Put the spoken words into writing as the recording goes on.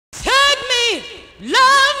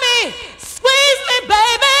love me, squeeze me,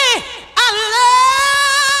 baby. I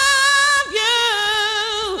love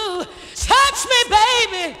you. Touch me,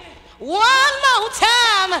 baby, one more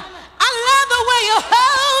time. I love the way you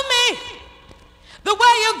hold me, the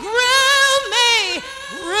way you groove me.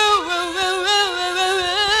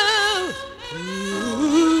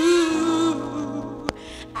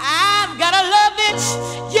 I've got a love itch.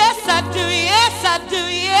 Yes, I do. Yes, I do.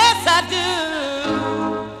 Yes, I do.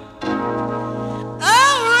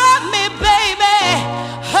 Oh, rock me, baby.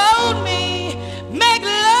 Hold me. Make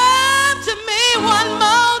love to me one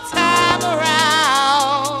more time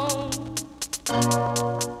around.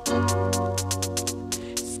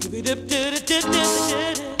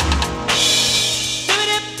 Scooby-doo-doo-doo-doo-doo-doo.